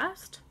gonna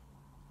last.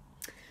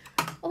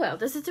 Oh well,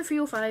 this is the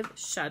 305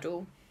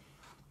 shadow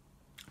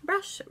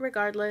brush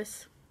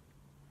regardless.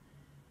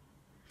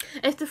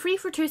 If the 3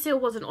 for 2 sale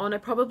wasn't on, I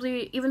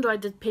probably, even though I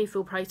did pay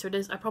full price for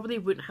this, I probably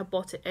wouldn't have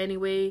bought it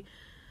anyway.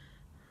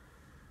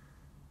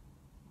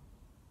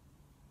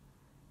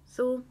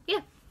 So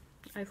yeah,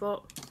 I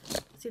thought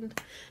it seemed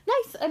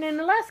nice. And then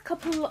the last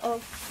couple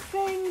of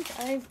things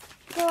I've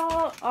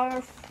got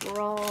are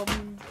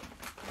from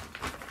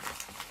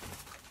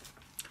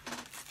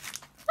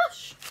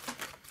Lush.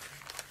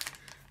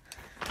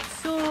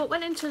 So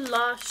went into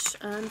Lush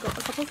and got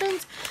a couple of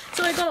things.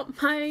 So I got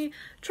my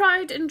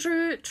tried and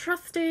true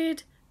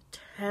trusted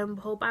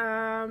temple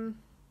balm.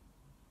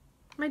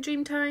 My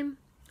dream time.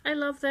 I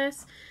love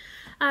this.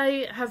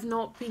 I have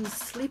not been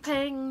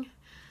sleeping.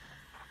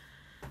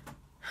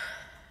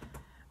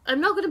 I'm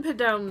not going to put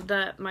down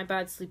that my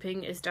bad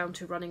sleeping is down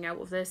to running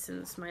out of this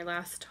since my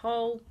last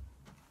haul,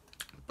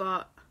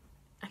 but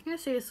I'm going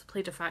to say it's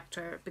played a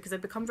factor because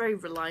I've become very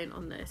reliant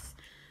on this.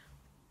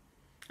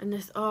 And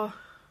this, oh,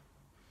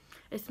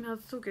 it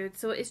smells so good.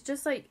 So it's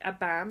just like a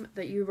balm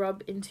that you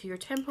rub into your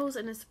temples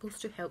and it's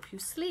supposed to help you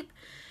sleep.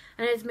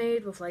 And it's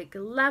made with like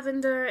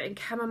lavender and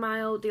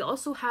chamomile. They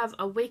also have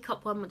a wake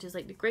up one, which is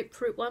like the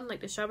grapefruit one,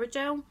 like the shower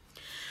gel.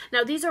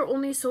 Now these are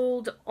only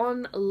sold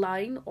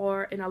online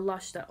or in a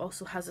Lush that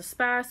also has a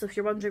spa. So if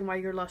you're wondering why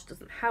your Lush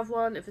doesn't have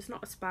one, if it's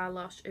not a spa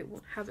Lush, it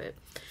won't have it.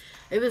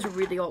 It was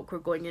really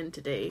awkward going in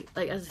today.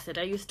 Like, as I said,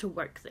 I used to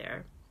work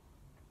there.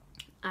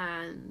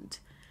 And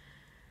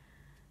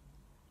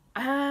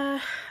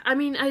I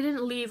mean, I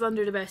didn't leave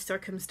under the best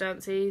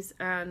circumstances,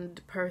 and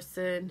the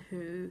person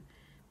who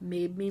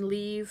made me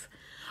leave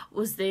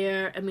was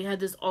there, and we had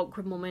this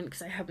awkward moment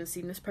because I haven't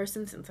seen this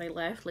person since I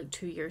left like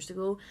 2 years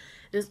ago.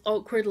 This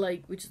awkward,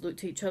 like, we just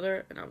looked at each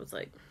other and I was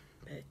like,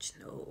 bitch,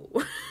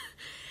 no.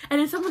 And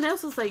then someone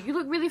else was like, you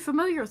look really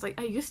familiar. I was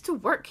like, I used to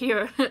work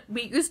here.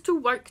 We used to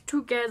work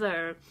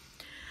together.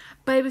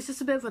 But it was just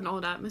a bit of an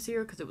odd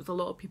atmosphere because it was a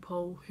lot of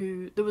people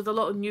who, there was a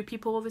lot of new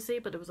people obviously,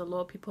 but there was a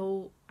lot of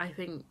people I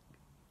think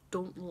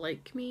don't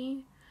like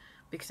me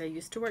because I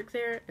used to work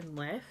there and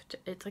left.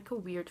 It's like a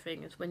weird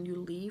thing. It's when you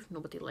leave,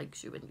 nobody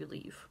likes you when you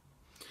leave.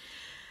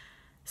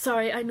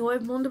 Sorry, I know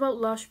I've moaned about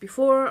Lush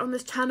before on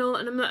this channel,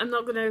 and I'm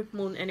not gonna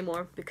moan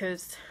anymore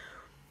because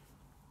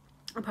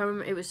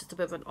apparently it was just a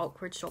bit of an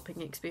awkward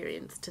shopping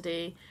experience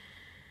today,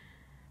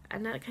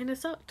 and that kind of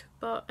sucked.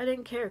 But I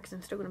didn't care because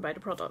I'm still gonna buy the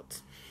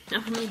products.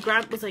 I mean,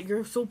 Grant was like,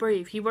 "You're so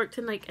brave." He worked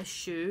in like a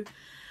shoe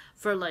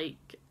for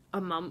like a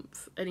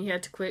month and he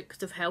had to quit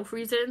because of health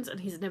reasons,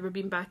 and he's never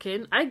been back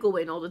in. I go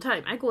in all the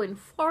time. I go in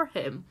for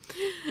him,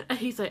 and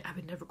he's like, I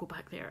would never go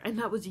back there. And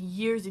that was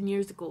years and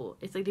years ago.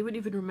 It's like they wouldn't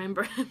even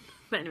remember him.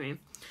 But anyway,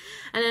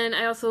 and then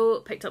I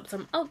also picked up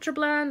some Ultra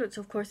Blend, which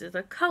of course is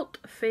a cult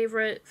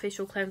favorite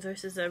facial cleanser.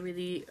 This is a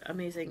really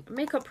amazing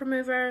makeup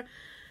remover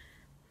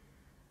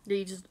that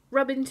you just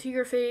rub into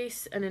your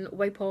face and then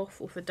wipe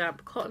off with a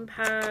damp cotton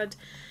pad.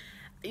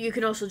 You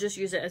can also just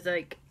use it as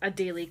like a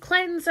daily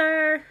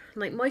cleanser,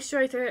 like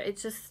moisturizer.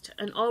 It's just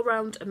an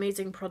all-round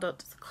amazing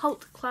product. It's a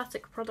cult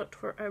classic product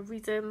for a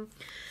reason.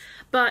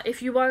 But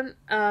if you want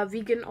a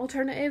vegan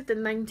alternative, the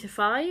 9 to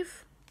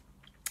 5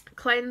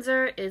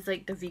 cleanser is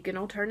like the vegan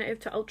alternative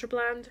to Ultra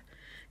Blend,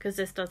 because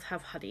this does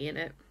have honey in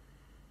it.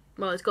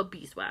 Well, it's got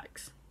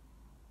beeswax.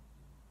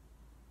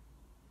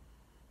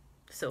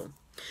 So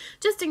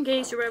just in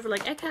case you're ever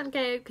like, I can't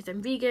get it because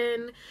I'm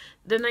vegan,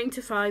 the 9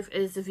 to 5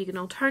 is the vegan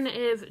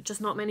alternative.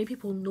 Just not many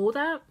people know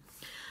that.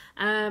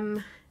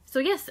 So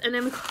yes, and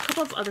then we got a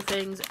couple of other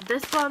things.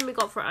 This one we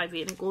got for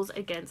Ivy, and it goes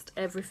against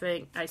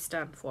everything I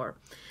stand for.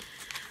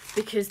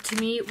 Because to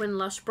me, when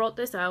Lush brought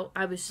this out,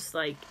 I was just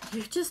like,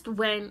 you just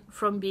went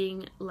from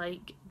being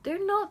like,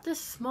 they're not this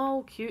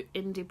small, cute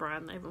indie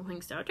brand that everyone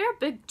thinks they are. They're a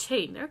big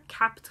chain. They're a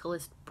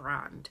capitalist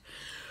brand.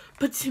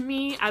 But to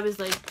me, I was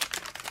like,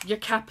 your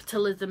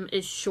capitalism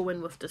is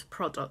showing with this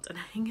product, and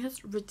I think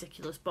it's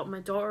ridiculous, but my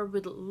daughter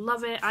would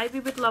love it. Ivy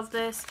would love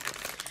this.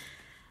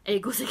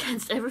 It goes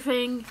against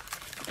everything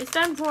I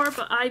stand for,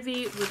 but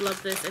Ivy would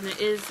love this, and it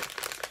is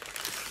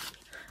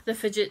the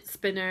fidget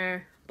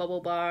spinner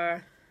bubble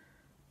bar.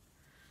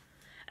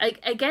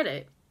 I get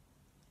it.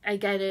 I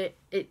get it.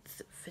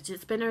 It's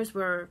fidget spinners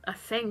were a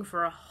thing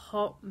for a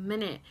hot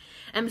minute.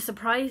 I'm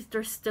surprised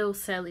they're still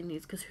selling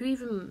these, because who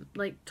even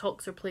like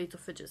talks or plays with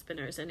fidget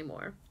spinners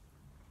anymore?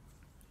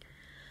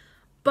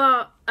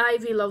 But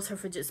Ivy loves her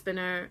fidget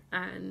spinner,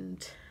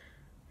 and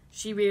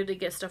she rarely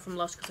gets stuff from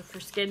Lush because of her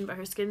skin, but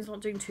her skin's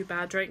not doing too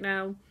bad right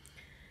now.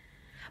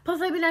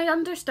 Plus, I mean, I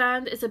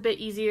understand it's a bit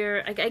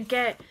easier. I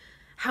get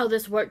how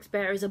this works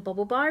better as a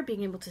bubble bar,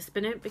 being able to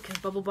spin it, because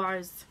bubble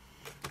bars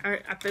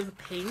are a bit of a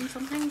pain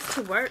sometimes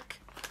to work.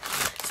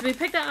 So we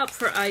picked that up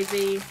for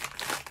Ivy,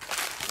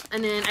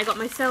 and then I got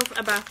myself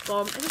a bath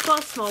bomb. I just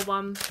got a small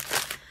one.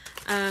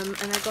 And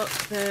I got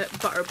the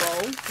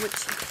Butterball,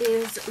 which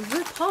is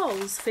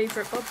RuPaul's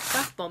favourite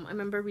bath bomb. I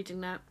remember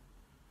reading that.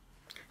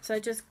 So I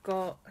just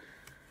got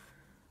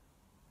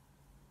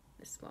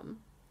this one,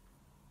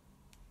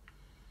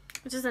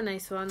 which is a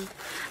nice one.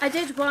 I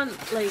did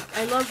want, like,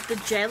 I love the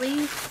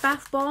jelly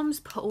bath bombs,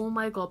 but oh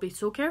my god, be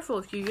so careful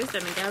if you use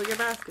them and get out your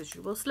bath, because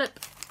you will slip.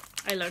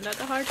 I learned that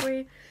the hard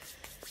way.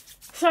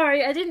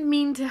 Sorry, I didn't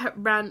mean to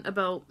rant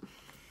about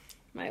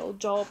my old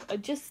job. I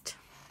just...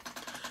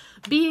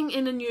 being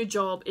in a new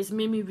job is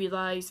made me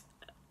realise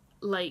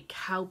like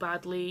how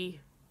badly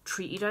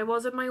treated I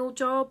was at my old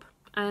job.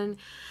 And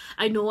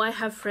I know I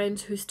have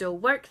friends who still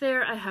work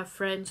there. I have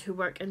friends who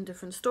work in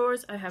different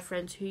stores. I have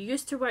friends who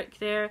used to work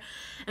there,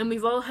 and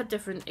we've all had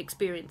different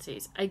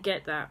experiences. I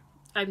get that.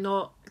 I'm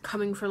not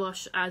coming for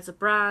Lush as a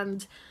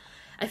brand.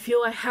 I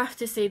feel I have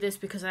to say this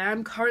because I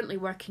am currently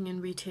working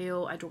in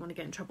retail. I don't want to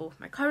get in trouble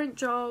with my current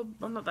job.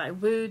 Well, not that I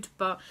would,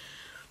 but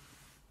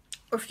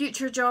or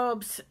future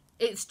jobs.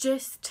 It's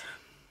just,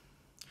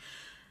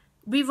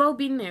 we've all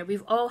been there.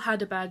 We've all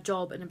had a bad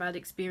job and a bad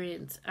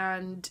experience.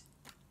 And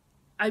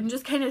I'm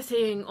just kind of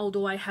saying,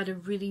 although I had a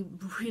really,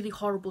 really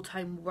horrible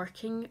time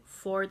working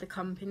for the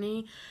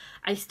company,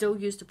 I still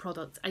use the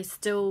products. I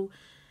still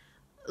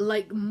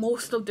like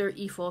most of their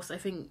ethos. I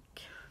think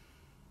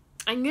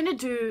I'm gonna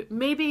do,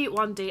 maybe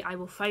one day I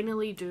will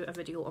finally do a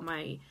video on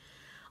my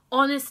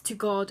honest to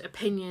God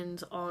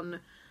opinions on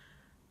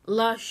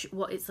Lush,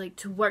 what it's like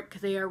to work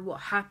there,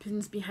 what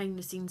happens behind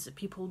the scenes that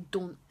people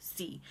don't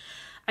see.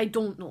 I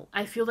don't know.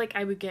 I feel like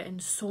I would get in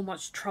so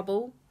much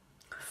trouble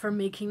for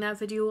making that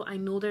video. I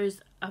know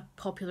there's a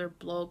popular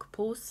blog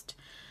post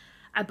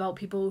about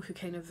people who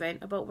kind of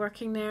vent about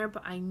working there,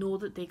 but I know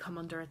that they come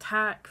under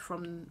attack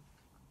from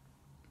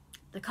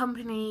the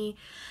company,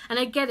 and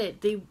I get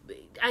it.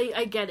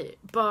 I get it,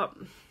 but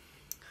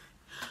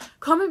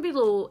comment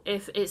below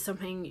if it's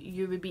something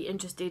you would be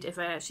interested if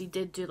I actually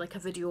did do like a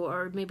video,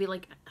 or maybe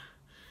like,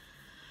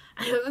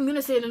 I'm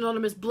gonna say an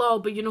anonymous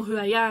blog, but you know who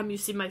I am, you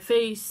see my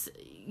face,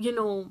 you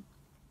know,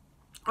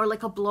 or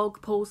like a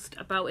blog post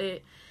about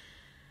it.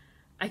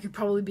 I could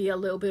probably be a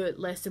little bit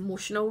less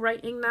emotional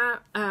writing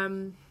that,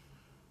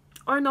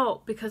 or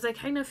not, because I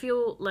kind of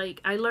feel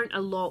like I learned a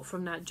lot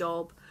from that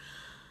job.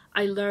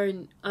 I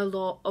learned a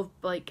lot of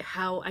like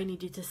how I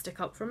needed to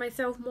stick up for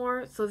myself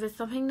more. So if it's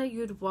something that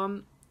you'd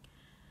want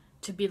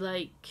to be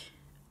like,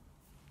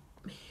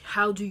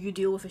 how do you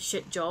deal with a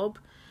shit job?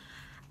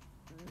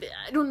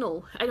 I don't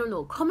know.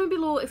 Comment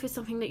below if it's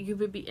something that you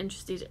would be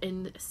interested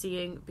in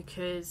seeing,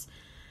 because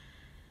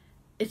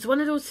it's one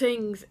of those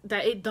things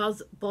that it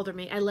does bother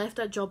me. I left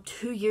that job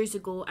 2 years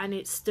ago and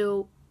it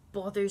still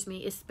bothers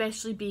me,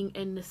 especially being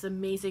in this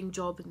amazing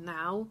job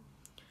now.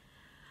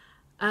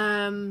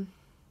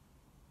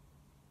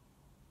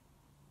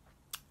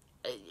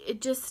 It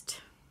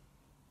just,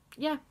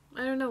 yeah,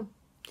 I don't know.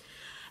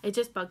 It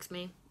just bugs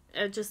me.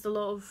 Just a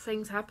lot of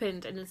things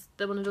happened, and it's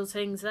one of those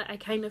things that I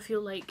kind of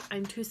feel like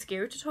I'm too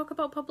scared to talk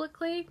about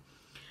publicly,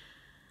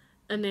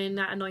 and then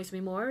that annoys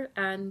me more.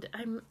 And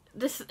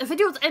this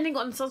video's ending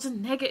on such a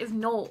negative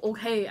note.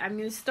 Okay, I'm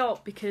gonna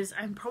stop because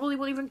I probably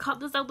won't even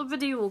cut this out the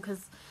video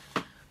because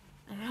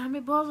I can't be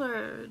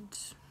bothered.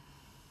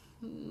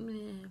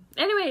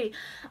 Anyway,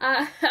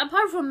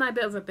 apart from my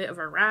bit of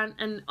a rant,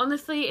 and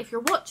honestly, if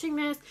you're watching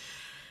this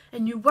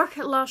and you work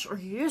at Lush, or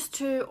you used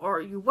to, or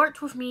you worked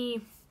with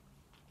me,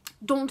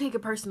 don't take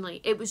it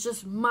personally. It was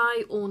just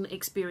my own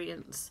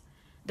experience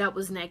that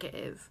was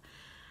negative,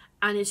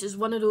 and it's just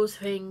one of those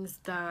things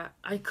that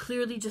I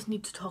clearly just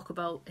need to talk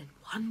about in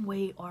one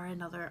way or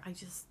another. I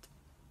just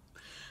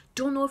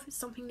don't know if it's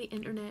something the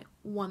internet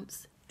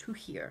wants to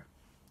hear.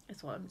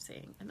 Is what I'm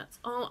saying, and that's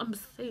all I'm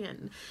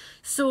saying.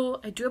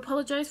 So I do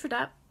apologize for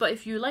that, but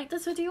if you like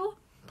this video,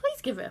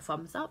 please give it a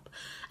thumbs up,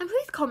 and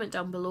please comment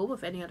down below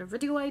with any other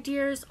video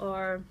ideas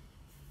or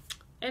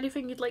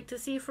anything you'd like to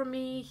see from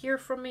me, hear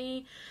from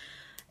me.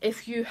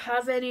 If you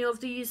have any of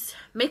these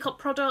makeup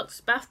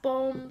products, bath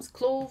bombs,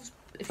 clothes,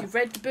 if you've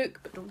read the book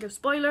but don't give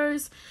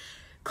spoilers,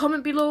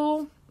 comment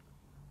below.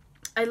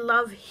 I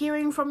love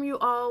hearing from you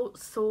all.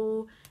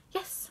 So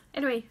yes,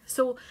 anyway,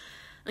 so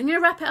I'm going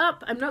to wrap it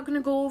up. I'm not going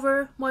to go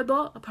over what I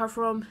bought, apart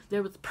from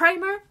there was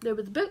primer, there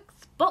was books,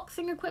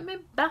 boxing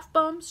equipment, bath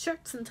bombs,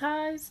 shirts and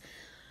ties,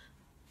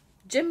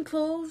 gym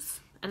clothes,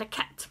 and a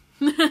cat.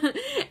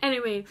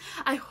 Anyway,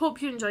 I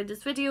hope you enjoyed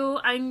this video.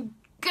 I'm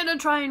going to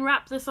try and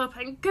wrap this up.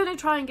 I'm going to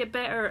try and get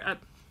better at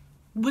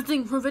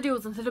whizzing for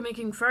videos instead of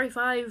making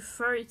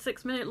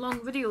 36 minute long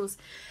videos.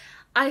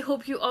 I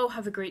hope you all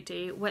have a great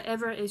day,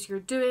 whatever it is you're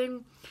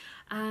doing.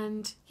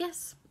 And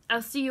yes,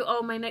 I'll see you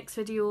all in my next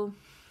video.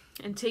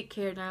 And take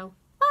care now.